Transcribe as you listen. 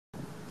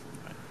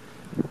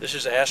This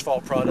is the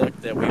asphalt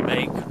product that we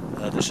make.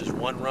 This is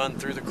one run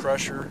through the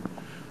crusher,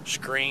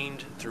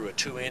 screened through a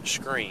 2-inch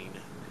screen,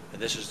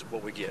 and this is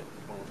what we get.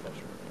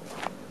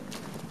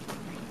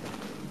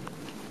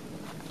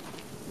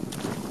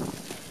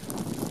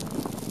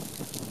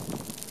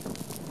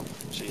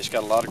 See, it's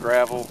got a lot of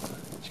gravel.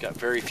 It's got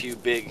very few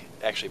big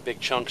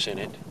chunks in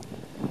it.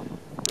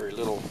 Very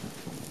little.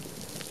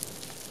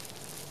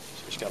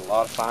 So it's got a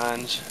lot of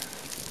fines.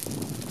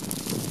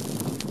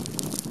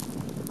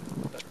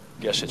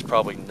 I guess it's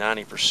probably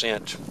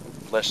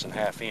 90% less than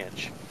 ½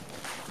 inch.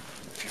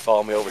 If you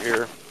follow me over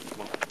here.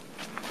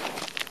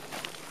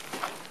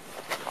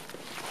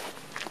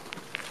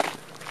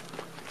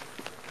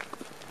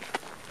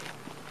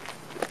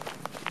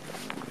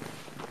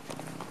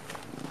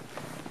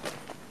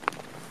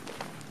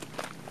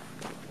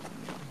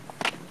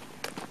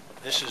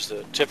 This is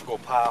the typical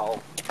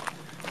pile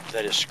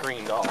that is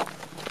screened off.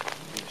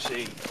 You can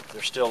see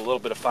there's still a little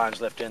bit of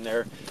fines left in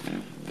there,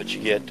 but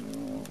you get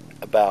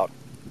about,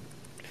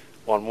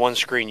 on one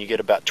screen you get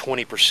about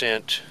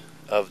 20%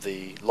 of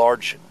the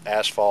large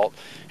asphalt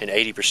and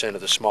 80%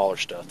 of the smaller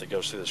stuff that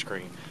goes through the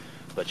screen.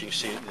 But you can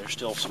see there's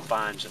still some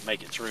fines that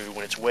make it through.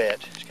 When it's wet,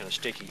 it's kind of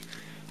sticky,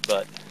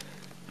 but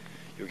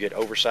you'll get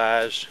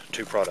oversized,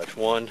 two products,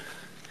 one,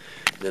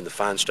 and then the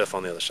fine stuff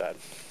on the other side.